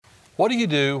What do you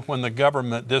do when the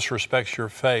government disrespects your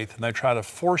faith and they try to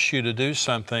force you to do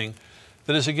something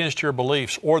that is against your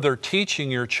beliefs, or they're teaching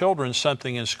your children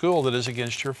something in school that is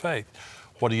against your faith?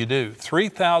 What do you do?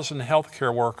 3,000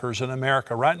 healthcare workers in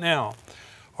America right now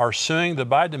are suing the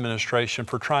Biden administration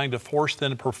for trying to force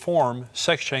them to perform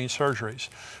sex change surgeries.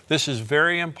 This is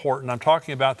very important. I'm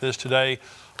talking about this today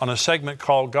on a segment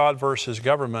called God versus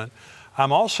Government.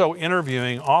 I'm also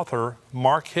interviewing author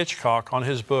Mark Hitchcock on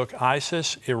his book,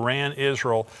 ISIS, Iran,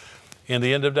 Israel, in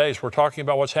the End of Days. We're talking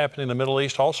about what's happening in the Middle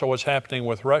East, also what's happening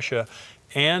with Russia,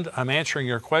 and I'm answering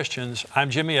your questions. I'm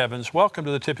Jimmy Evans. Welcome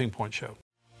to the Tipping Point Show.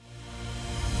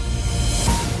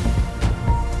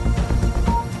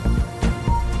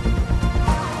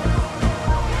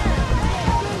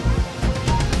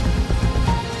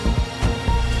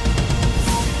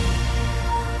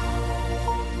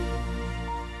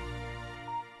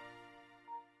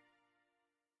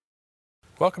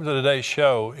 Welcome to today's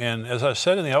show, and as I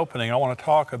said in the opening, I want to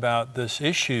talk about this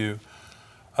issue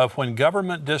of when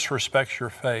government disrespects your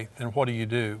faith, and what do you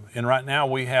do? And right now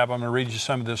I'm going to read you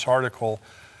some of this article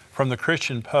from the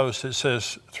Christian Post. It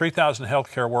says 3,000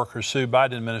 healthcare workers sue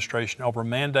Biden administration over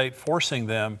mandate forcing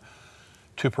them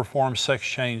to perform sex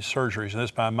change surgeries. And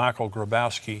this is by Michael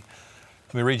Grabowski.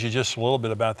 Let me read you just a little bit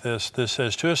about this. This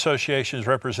says, two associations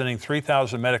representing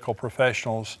 3,000 medical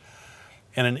professionals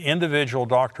and an individual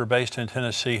doctor based in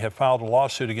Tennessee have filed a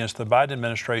lawsuit against the Biden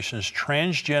administration's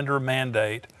transgender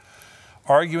mandate,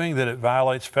 arguing that it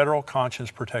violates federal conscience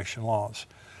protection laws.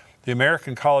 The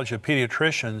American College of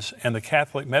Pediatricians and the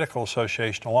Catholic Medical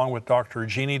Association, along with Dr.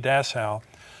 Jeannie Dassow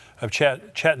of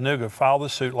Chattanooga, filed the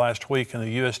suit last week in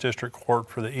the U.S. District Court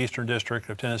for the Eastern District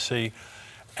of Tennessee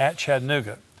at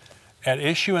Chattanooga. At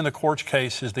issue in the court's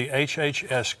case is the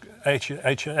HHS's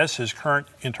current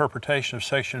interpretation of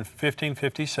Section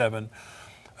 1557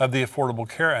 of the Affordable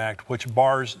Care Act, which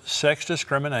bars sex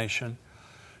discrimination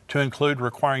to include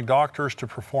requiring doctors to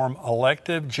perform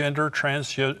elective gender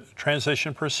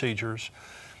transition procedures,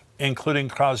 including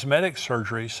cosmetic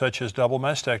surgeries such as double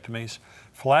mastectomies,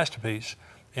 philoscopies,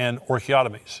 and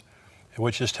orchiotomies,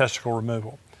 which is testicle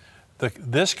removal.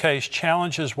 This case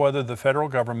challenges whether the federal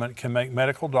government can make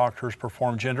medical doctors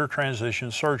perform gender transition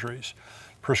surgeries,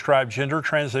 prescribe gender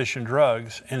transition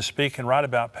drugs, and speak and write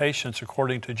about patients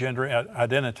according to gender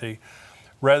identity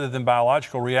rather than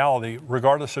biological reality,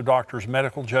 regardless of doctors'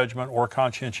 medical judgment or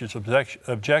conscientious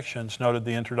objections, noted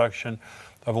the introduction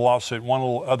of a lawsuit.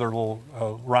 One other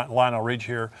line I'll read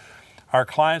here. Our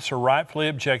clients are rightfully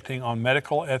objecting on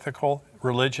medical, ethical,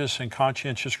 religious, and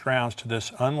conscientious grounds to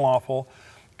this unlawful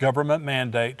government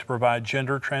mandate to provide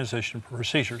gender transition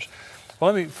procedures.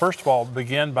 Well, let me first of all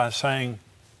begin by saying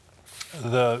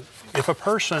if a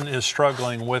person is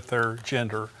struggling with their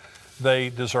gender,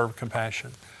 they deserve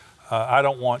compassion. I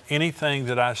don't want anything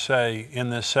that I say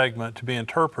in this segment to be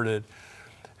interpreted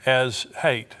as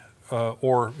hate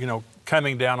or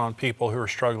coming down on people who are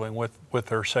struggling with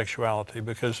their sexuality,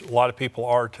 because a lot of people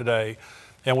are today,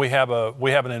 and we have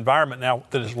an environment now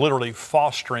that is literally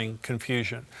fostering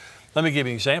confusion. Let me give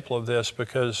you an example of this,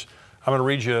 because I'm going to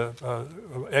read you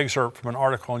an excerpt from an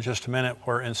article in just a minute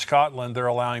where in Scotland they're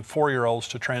allowing 4-year-olds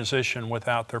to transition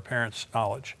without their parents'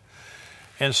 knowledge.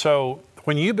 And so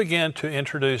when you begin to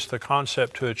introduce the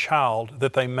concept to a child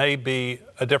that they may be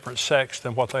a different sex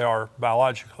than what they are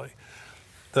biologically,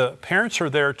 the parents are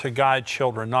there to guide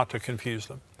children, not to confuse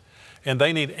them. And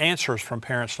they need answers from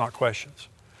parents, not questions.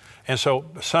 And so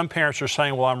some parents are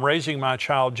saying, well, I'm raising my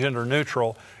child gender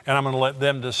neutral and I'm going to let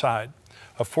them decide.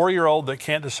 A 4-year-old that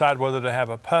can't decide whether to have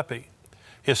a puppy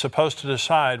is supposed to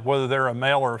decide whether they're a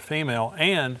male or a female,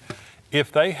 and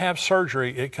if they have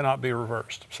surgery, it cannot be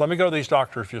reversed. So let me go to these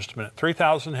doctors for just a minute.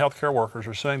 3,000 healthcare workers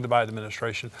are suing the Biden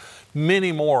administration.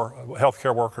 Many more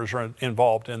healthcare workers are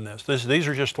involved in this. These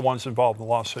are just the ones involved in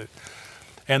the lawsuit.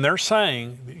 And they're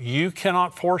saying you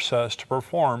cannot force us to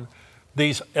perform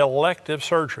these elective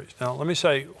surgeries. Now, let me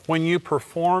say, when you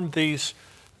perform these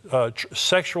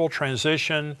sexual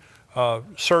transition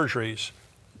surgeries,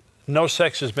 no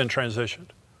sex has been transitioned.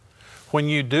 When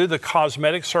you do the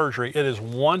cosmetic surgery, it is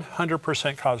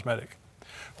 100% cosmetic.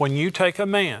 When you take a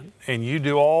man and you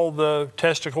do all the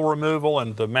testicle removal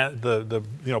and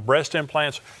the breast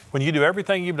implants, when you do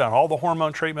everything you've done, all the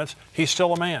hormone treatments, he's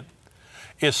still a man.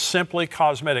 It's simply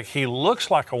cosmetic. He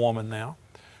looks like a woman now,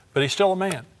 but he's still a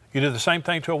man. You do the same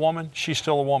thing to a woman, she's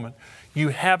still a woman. You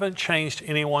haven't changed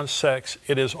anyone's sex.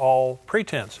 It is all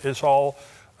pretense. It's all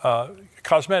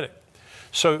cosmetic.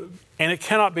 So, and it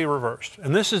cannot be reversed.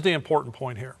 And this is the important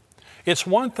point here. It's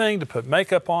one thing to put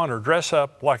makeup on or dress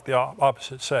up like the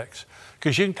opposite sex,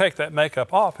 because you can take that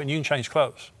makeup off and you can change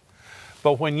clothes.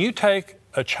 But when you take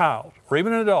a child or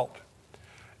even an adult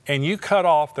and you cut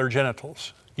off their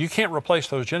genitals, you can't replace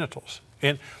those genitals.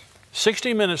 And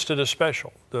 60 Minutes did a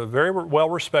special. The very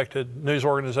well-respected news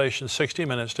organization 60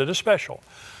 Minutes did a special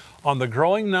on the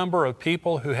growing number of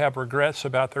people who have regrets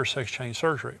about their sex change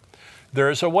surgery. There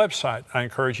is a website I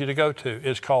encourage you to go to.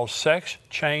 It's called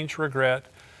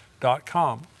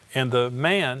sexchangeregret.com. And the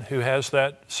man who has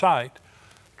that site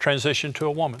transitioned to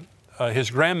a woman.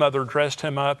 His grandmother dressed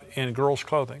him up in girls'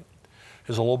 clothing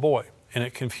as a little boy, and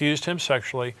it confused him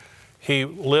sexually. He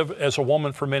lived as a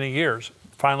woman for many years,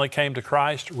 finally came to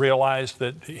Christ, realized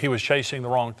that he was chasing the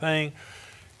wrong thing,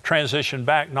 transitioned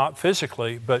back, not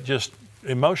physically, but just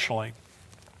emotionally,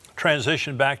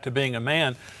 transitioned back to being a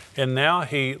man, and now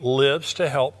he lives to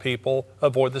help people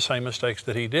avoid the same mistakes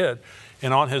that he did.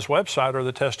 And on his website are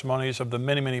the testimonies of the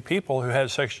many, many people who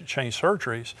had sex change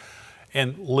surgeries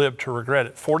and lived to regret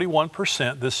it.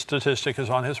 41%, this statistic is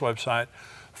on his website,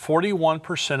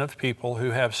 41% of people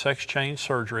who have sex change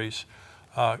surgeries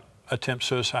attempt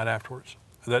suicide afterwards.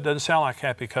 That doesn't sound like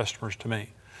happy customers to me.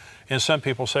 And some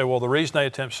people say, well, the reason they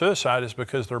attempt suicide is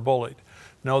because they're bullied.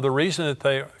 No, the reason that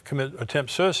they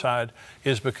attempt suicide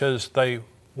is because they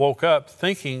woke up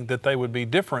thinking that they would be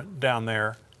different down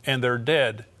there, and they're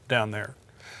dead down there.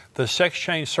 The sex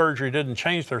change surgery didn't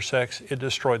change their sex, it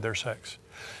destroyed their sex.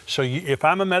 So if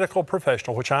I'm a medical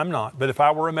professional, which I'm not, but if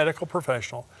I were a medical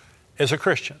professional as a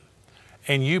Christian,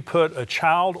 and you put a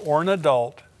child or an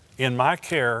adult in my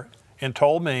care and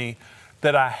told me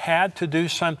that I had to do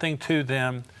something to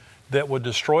them that would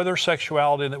destroy their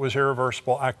sexuality and that was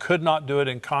irreversible, I could not do it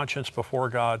in conscience before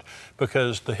God,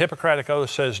 because the Hippocratic Oath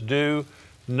says, do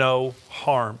no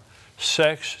harm.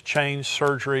 Sex change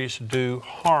surgeries do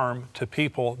harm to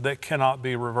people that cannot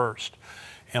be reversed.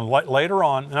 And later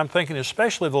on, and I'm thinking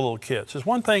especially the little kids, it's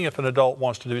one thing if an adult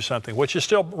wants to do something, which is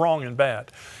still wrong and bad,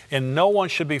 and no one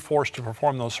should be forced to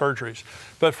perform those surgeries.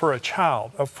 But for a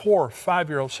child, a 4,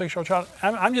 5-year-old, 6-year-old child,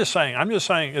 I'm just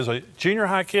saying, as a junior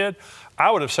high kid,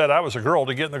 I would have said I was a girl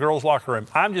to get in the girls' locker room.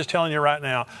 I'm just telling you right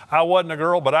now, I wasn't a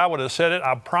girl, but I would have said it.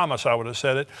 I promise I would have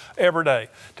said it every day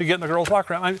to get in the girls'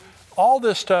 locker room. All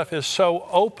this stuff is so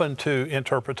open to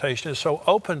interpretation, is so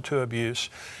open to abuse.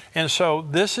 And so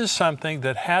this is something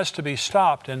that has to be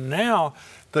stopped. And now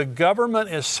the government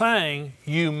is saying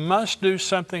you must do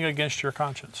something against your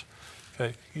conscience.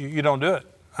 Okay, you don't do it.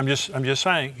 I'm just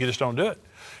saying you just don't do it.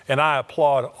 And I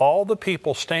applaud all the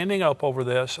people standing up over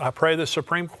this. I pray the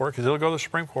Supreme Court, because it'll go to the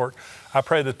Supreme Court, I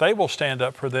pray that they will stand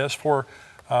up for this, for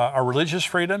our religious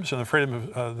freedoms and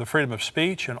the freedom of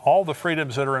speech and all the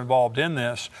freedoms that are involved in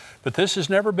this. But this has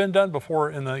never been done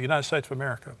before in the United States of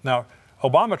America. Now,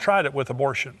 Obama tried it with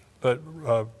abortion, but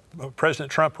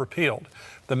President Trump repealed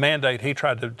the mandate he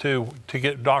tried to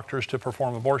get doctors to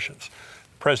perform abortions.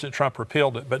 President Trump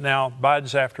repealed it, but now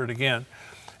Biden's after it again.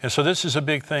 And so this is a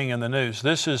big thing in the news.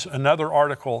 This is another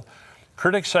article.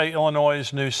 Critics say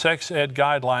Illinois' new sex ed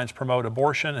guidelines promote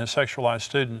abortion and sexualize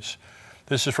students.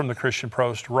 This is from the Christian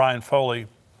Post. Ryan Foley.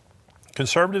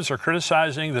 Conservatives are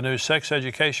criticizing the new sex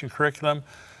education curriculum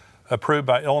approved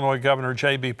by Illinois Governor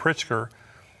J.B. Pritzker,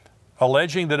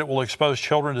 alleging that it will expose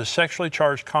children to sexually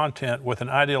charged content with an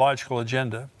ideological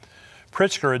agenda.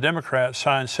 Pritzker, a Democrat,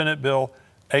 signed Senate Bill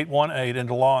 818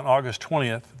 into law on August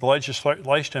 20th. The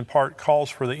legislation in part calls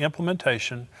for the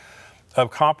implementation of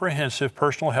comprehensive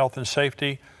personal health and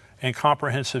safety and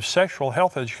comprehensive sexual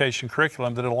health education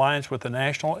curriculum that aligns with the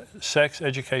national sex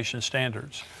education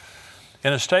standards.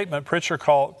 In a statement,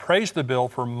 Pritzker praised the bill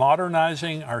for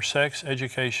modernizing our sex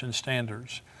education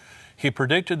standards. He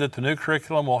predicted that the new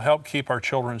curriculum will help keep our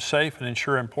children safe and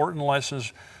ensure important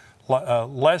lessons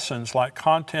like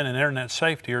content and internet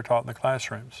safety are taught in the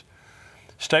classrooms.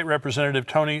 State Representative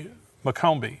Tony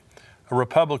McCombie, a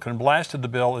Republican, blasted the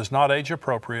bill as not age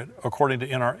appropriate, according to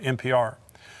NPR.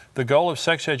 The goal of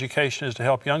sex education is to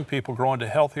help young people grow into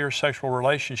healthier sexual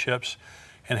relationships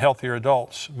and healthier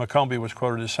adults, McCombie was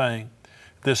quoted as saying.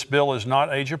 This bill is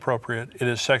not age appropriate, it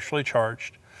is sexually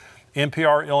charged.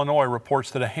 NPR Illinois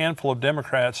reports that a handful of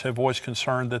Democrats have voiced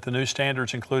concern that the new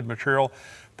standards include material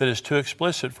that is too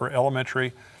explicit for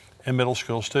elementary and middle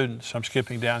school students. I'm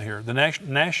skipping down here. The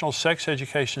National Sex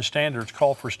Education Standards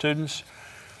call for students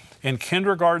in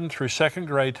kindergarten through second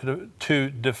grade to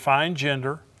define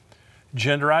gender,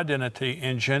 gender identity,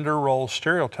 and gender role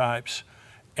stereotypes,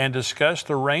 and discuss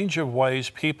the range of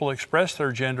ways people express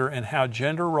their gender and how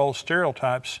gender role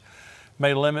stereotypes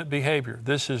may limit behavior.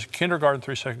 This is kindergarten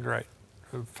through second grade,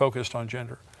 focused on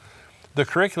gender. The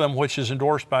curriculum, which is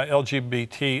endorsed by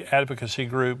LGBT advocacy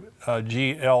group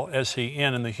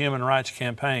GLSEN and the Human Rights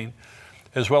Campaign,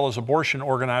 as well as abortion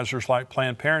organizers like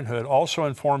Planned Parenthood, also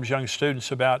informs young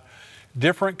students about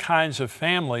different kinds of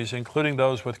families, including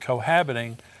those with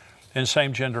cohabiting and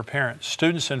same-gender parents.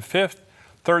 Students in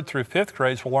third through fifth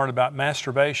grades will learn about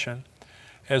masturbation,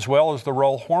 as well as the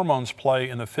role hormones play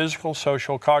in the physical,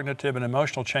 social, cognitive, and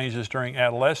emotional changes during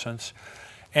adolescence,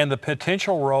 and the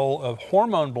potential role of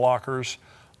hormone blockers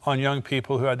on young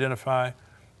people who identify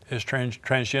as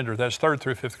transgender. That's third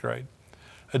through fifth grade.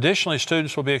 Additionally,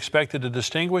 students will be expected to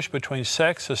distinguish between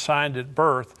sex assigned at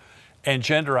birth and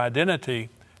gender identity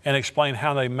and explain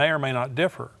how they may or may not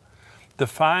differ.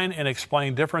 Define and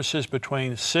explain differences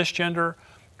between cisgender,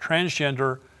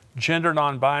 transgender, gender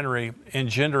non-binary, and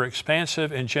gender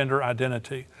expansive and gender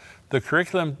identity. The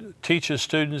curriculum teaches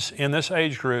students in this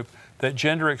age group that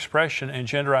gender expression and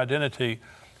gender identity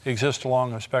exist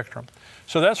along a spectrum.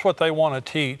 So that's what they want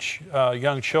to teach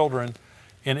young children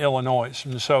in Illinois.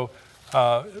 And so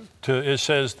it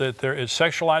says that it's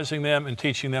sexualizing them and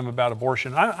teaching them about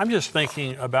abortion. I'm just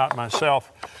thinking about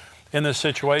myself in this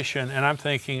situation, and I'm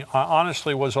thinking, I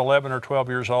honestly was 11 or 12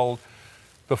 years old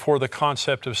before the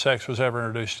concept of sex was ever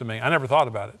introduced to me. I never thought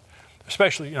about it,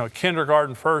 especially,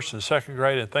 kindergarten, first and second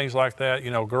grade and things like that.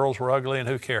 Girls were ugly and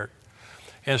who cared?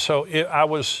 And so I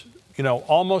was,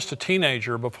 almost a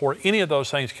teenager before any of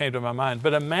those things came to my mind.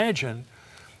 But imagine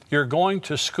you're going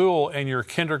to school and you're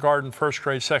kindergarten, first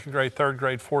grade, second grade, third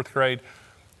grade, fourth grade,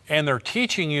 and they're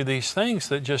teaching you these things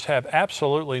that just have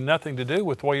absolutely nothing to do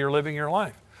with the way you're living your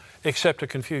life, except to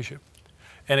confuse you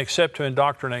and except to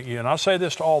indoctrinate you. And I'll say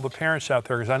this to all the parents out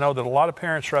there, because I know that a lot of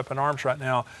parents are up in arms right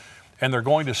now and they're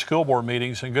going to school board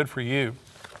meetings, and good for you.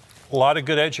 A lot of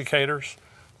good educators,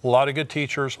 a lot of good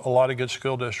teachers, a lot of good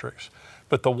school districts.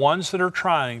 But the ones that are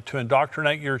trying to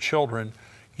indoctrinate your children,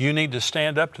 you need to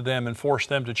stand up to them and force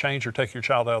them to change or take your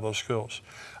child out of those schools.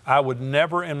 I would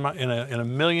never in a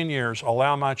million years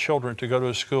allow my children to go to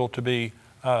a school to be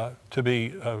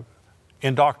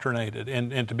indoctrinated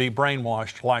and to be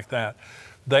brainwashed like that.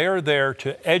 They are there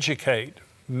to educate,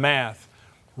 math,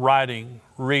 writing,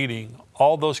 reading,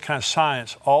 all those kinds of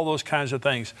science, all those kinds of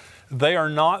things. They are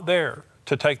not there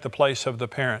to take the place of the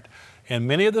parent. In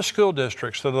many of the school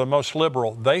districts that are the most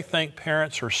liberal, they think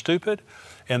parents are stupid,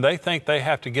 and they think they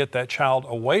have to get that child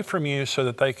away from you so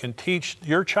that they can teach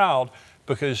your child,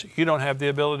 because you don't have the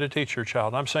ability to teach your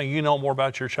child. I'm saying you know more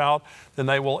about your child than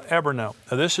they will ever know.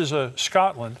 Now, this is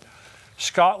Scotland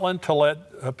to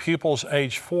let pupils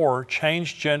age 4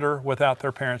 change gender without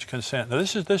their parents' consent. Now,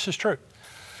 this is true.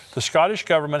 The Scottish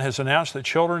government has announced that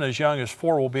children as young as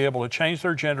 4 will be able to change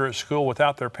their gender at school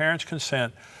without their parents'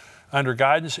 consent under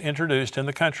guidance introduced in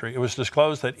the country. It was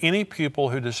disclosed that any pupil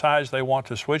who decides they want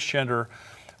to switch gender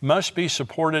must be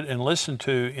supported and listened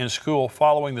to in school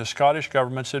following the Scottish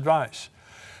government's advice.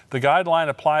 The guideline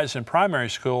applies in primary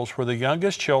schools where the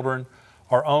youngest children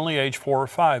are only age 4 or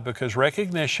 5, because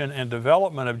recognition and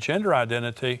development of gender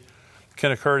identity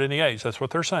can occur at any age. That's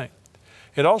what they're saying.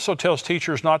 It also tells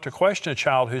teachers not to question a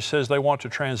child who says they want to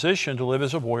transition to live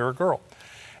as a boy or a girl,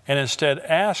 and instead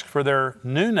ask for their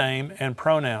new name and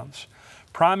pronouns.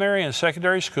 Primary and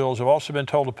secondary schools have also been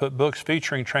told to put books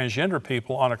featuring transgender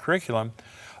people on a curriculum,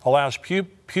 allows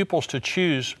pupils to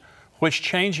choose which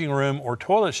changing room or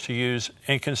toilets to use,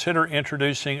 and consider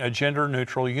introducing a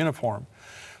gender-neutral uniform.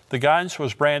 The guidance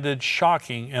was branded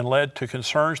shocking and led to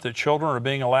concerns that children are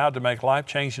being allowed to make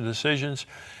life-changing decisions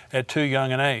at too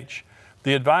young an age.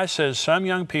 The advice says some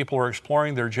young people are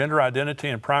exploring their gender identity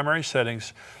in primary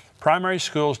settings. Primary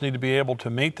schools need to be able to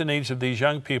meet the needs of these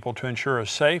young people to ensure a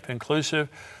safe, inclusive,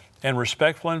 and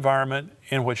respectful environment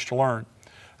in which to learn.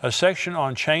 A section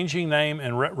on changing name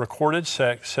and recorded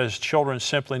sex says children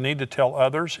simply need to tell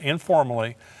others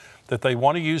informally that they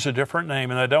want to use a different name,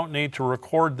 and they don't need to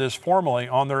record this formally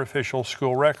on their official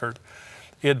school record.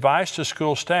 The advice to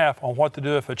school staff on what to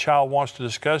do if a child wants to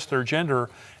discuss their gender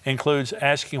includes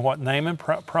asking what name and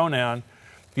pronoun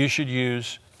you should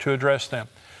use to address them.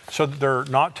 So they're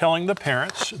not telling the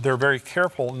parents. They're very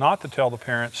careful not to tell the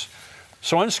parents.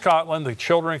 So in Scotland, the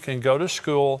children can go to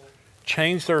school,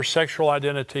 change their sexual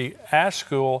identity at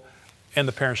school, and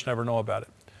the parents never know about it.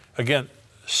 Again,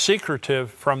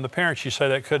 secretive from the parents. You say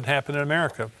that couldn't happen in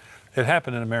America. It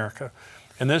happened in America.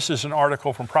 And this is an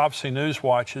article from Prophecy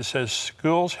Newswatch. It says,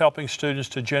 schools helping students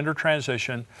to gender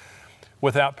transition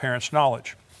without parents'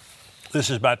 knowledge. This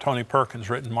is by Tony Perkins,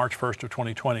 written March 1st of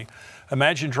 2020.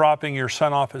 Imagine dropping your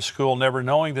son off at school, never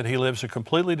knowing that he lives a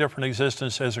completely different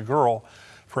existence as a girl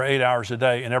for 8 hours a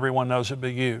day, and everyone knows it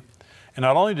but you. And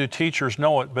not only do teachers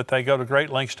know it, but they go to great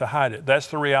lengths to hide it. That's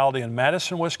the reality in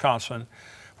Madison, Wisconsin,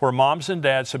 where moms and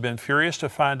dads have been furious to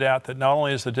find out that not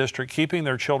only is the district keeping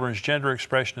their children's gender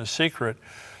expression a secret,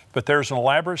 but there's an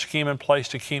elaborate scheme in place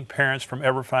to keep parents from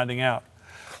ever finding out.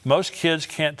 Most kids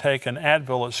can't take an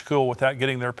Advil at school without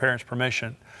getting their parents'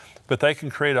 permission, but they can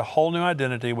create a whole new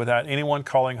identity without anyone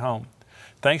calling home.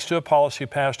 Thanks to a policy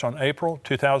passed on April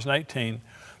 2018,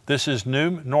 this is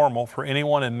new normal for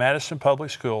anyone in Madison Public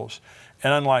Schools,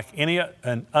 and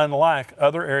unlike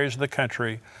other areas of the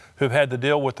country who've had to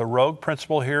deal with the rogue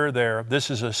principal here or there, this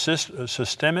is a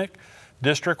systemic,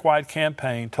 district-wide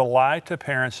campaign to lie to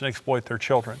parents and exploit their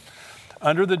children.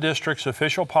 Under the district's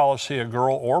official policy, a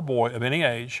girl or boy of any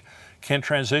age can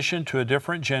transition to a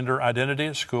different gender identity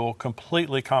at school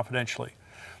completely confidentially.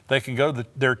 They can go to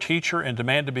their teacher and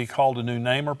demand to be called a new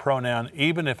name or pronoun,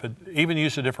 even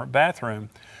use a different bathroom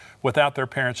without their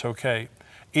parents' okay.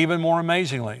 Even more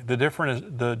amazingly,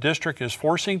 the district is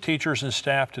forcing teachers and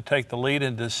staff to take the lead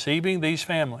in deceiving these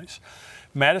families.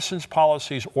 Madison's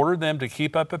policies order them to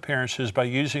keep up appearances by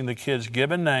using the kids'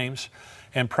 given names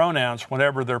and pronouns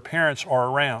whenever their parents are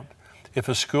around. If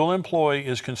a school employee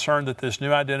is concerned that this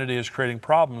new identity is creating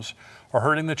problems or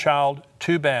hurting the child,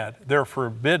 too bad. They're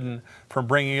forbidden from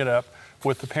bringing it up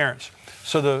with the parents.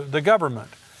 So the government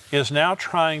is now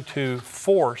trying to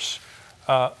force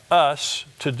us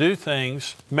to do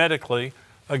things medically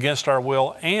against our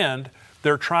will, and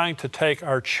they're trying to take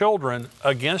our children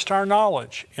against our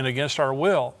knowledge and against our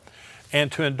will and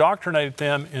to indoctrinate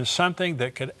them in something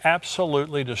that could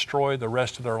absolutely destroy the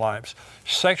rest of their lives,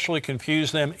 sexually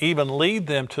confuse them, even lead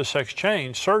them to sex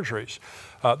change surgeries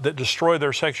that destroy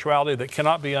their sexuality that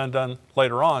cannot be undone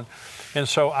later on. And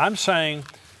so I'm saying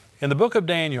in the book of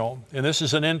Daniel, and this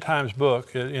is an end times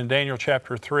book, in Daniel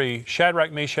chapter 3,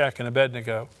 Shadrach, Meshach, and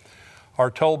Abednego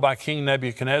are told by King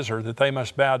Nebuchadnezzar that they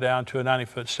must bow down to a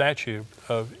 90-foot statue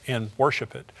and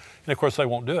worship it. And of course they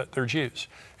won't do it, they're Jews,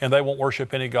 and they won't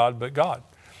worship any god but God.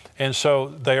 And so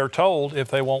they are told if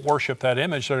they won't worship that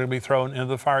image, they're going to be thrown into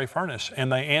the fiery furnace.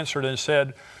 And they answered and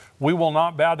said, we will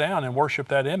not bow down and worship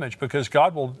that image because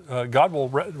God will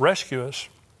rescue us.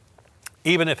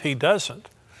 Even if He doesn't,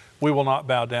 we will not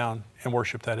bow down and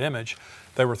worship that image.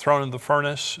 They were thrown in the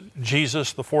furnace.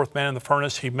 Jesus, the fourth man in the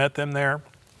furnace, He met them there,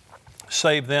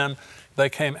 saved them. They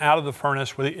came out of the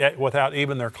furnace without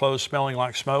even their clothes smelling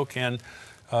like smoke, and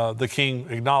the king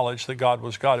acknowledged that God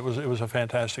was God. It was a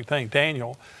fantastic thing.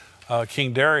 Daniel,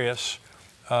 King Darius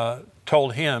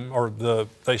told him, or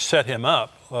they set him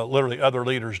up, literally other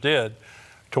leaders did,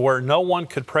 to where no one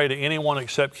could pray to anyone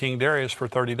except King Darius for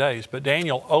 30 days. But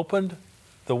Daniel opened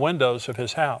the windows of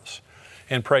his house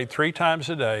and prayed 3 times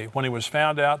a day. When he was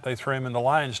found out, they threw him in the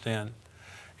lion's den.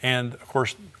 And of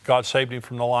course, God saved him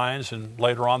from the lions, and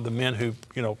later on the men who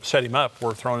set him up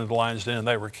were thrown into the lion's den and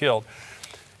they were killed.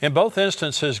 In both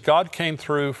instances, God came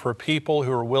through for people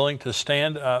who are willing to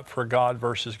stand up for God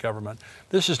versus government.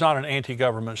 This is not an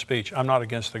anti-government speech. I'm not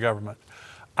against the government.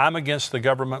 I'm against the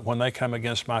government when they come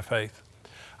against my faith.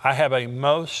 I have a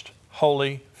most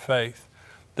holy faith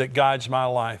that guides my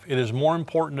life. It is more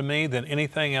important to me than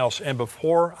anything else. And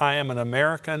before I am an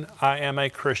American, I am a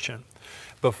Christian.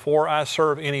 Before I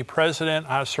serve any president,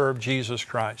 I serve Jesus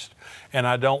Christ. And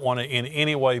I don't want to in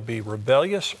any way be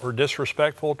rebellious or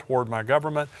disrespectful toward my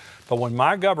government. But when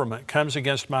my government comes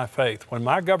against my faith, when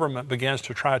my government begins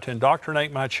to try to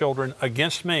indoctrinate my children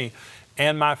against me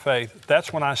and my faith,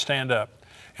 that's when I stand up.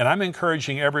 And I'm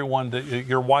encouraging everyone that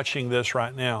you're watching this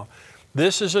right now.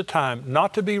 This is a time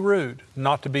not to be rude,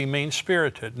 not to be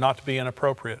mean-spirited, not to be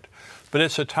inappropriate, but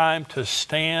it's a time to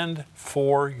stand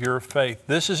for your faith.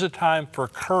 This is a time for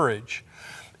courage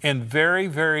in very,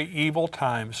 very evil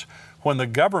times when the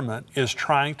government is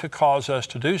trying to cause us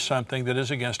to do something that is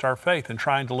against our faith and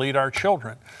trying to lead our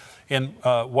children in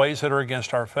ways that are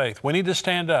against our faith. We need to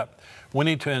stand up. We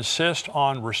need to insist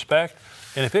on respect.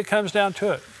 And if it comes down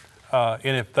to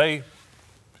it,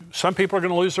 some people are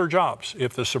going to lose their jobs.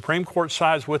 If the Supreme Court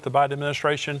sides with the Biden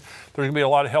administration, there's going to be a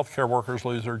lot of healthcare workers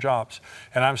lose their jobs.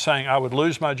 And I'm saying I would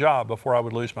lose my job before I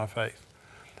would lose my faith.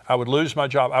 I would lose my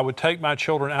job. I would take my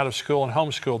children out of school and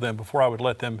homeschool them before I would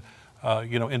let them,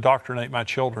 indoctrinate my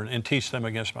children and teach them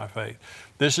against my faith.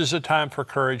 This is a time for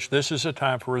courage. This is a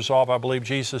time for resolve. I believe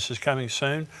Jesus is coming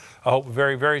soon. I hope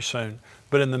very, very soon.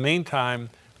 But in the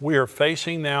meantime, we are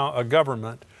facing now a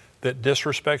government that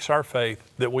disrespects our faith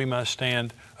that we must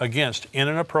stand against in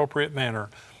an appropriate manner.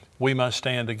 We must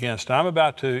stand against. I'm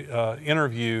about to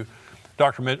interview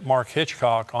Dr. Mark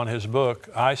Hitchcock on his book,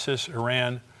 ISIS,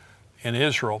 Iran, and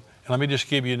Israel. And let me just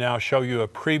show you a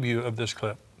preview of this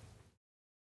clip.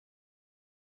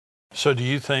 So do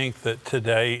you think that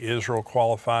today Israel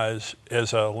qualifies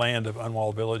as a land of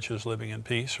unwalled villages living in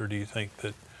peace, or do you think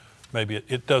that maybe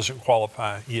it doesn't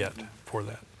qualify yet for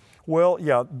that? Well,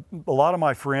 yeah, a lot of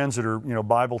my friends that are,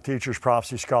 Bible teachers,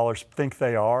 prophecy scholars think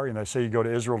they are. They say you go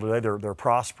to Israel today, they're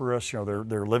prosperous,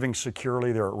 they're living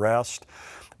securely, they're at rest.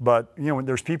 But,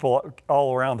 there's people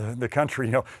all around the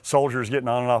country, soldiers getting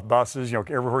on and off buses,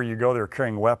 everywhere you go, they're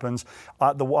carrying weapons.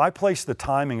 I place the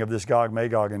timing of this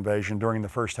Gog-Magog invasion during the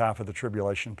first half of the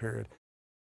tribulation period.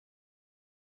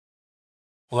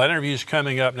 Well, that interview is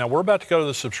coming up. Now, we're about to go to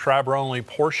the subscriber-only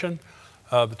portion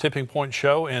of the Tipping Point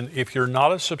Show. And if you're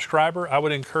not a subscriber, I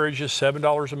would encourage you,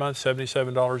 $7 a month,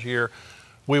 $77 a year.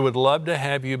 We would love to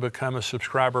have you become a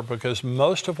subscriber because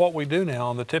most of what we do now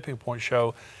on the Tipping Point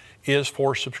Show is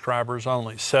for subscribers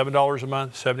only. $7 a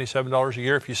month, $77 a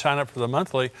year. If you sign up for the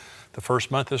monthly, the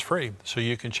first month is free. So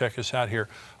you can check us out here.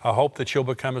 I hope that you'll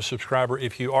become a subscriber.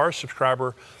 If you are a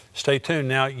subscriber, stay tuned.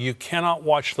 Now, you cannot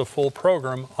watch the full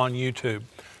program on YouTube.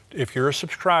 If you're a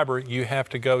subscriber, you have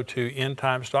to go to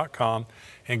endtimes.com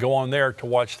and go on there to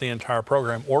watch the entire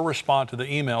program or respond to the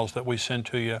emails that we send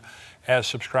to you as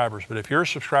subscribers. But if you're a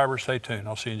subscriber, stay tuned.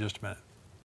 I'll see you in just a minute.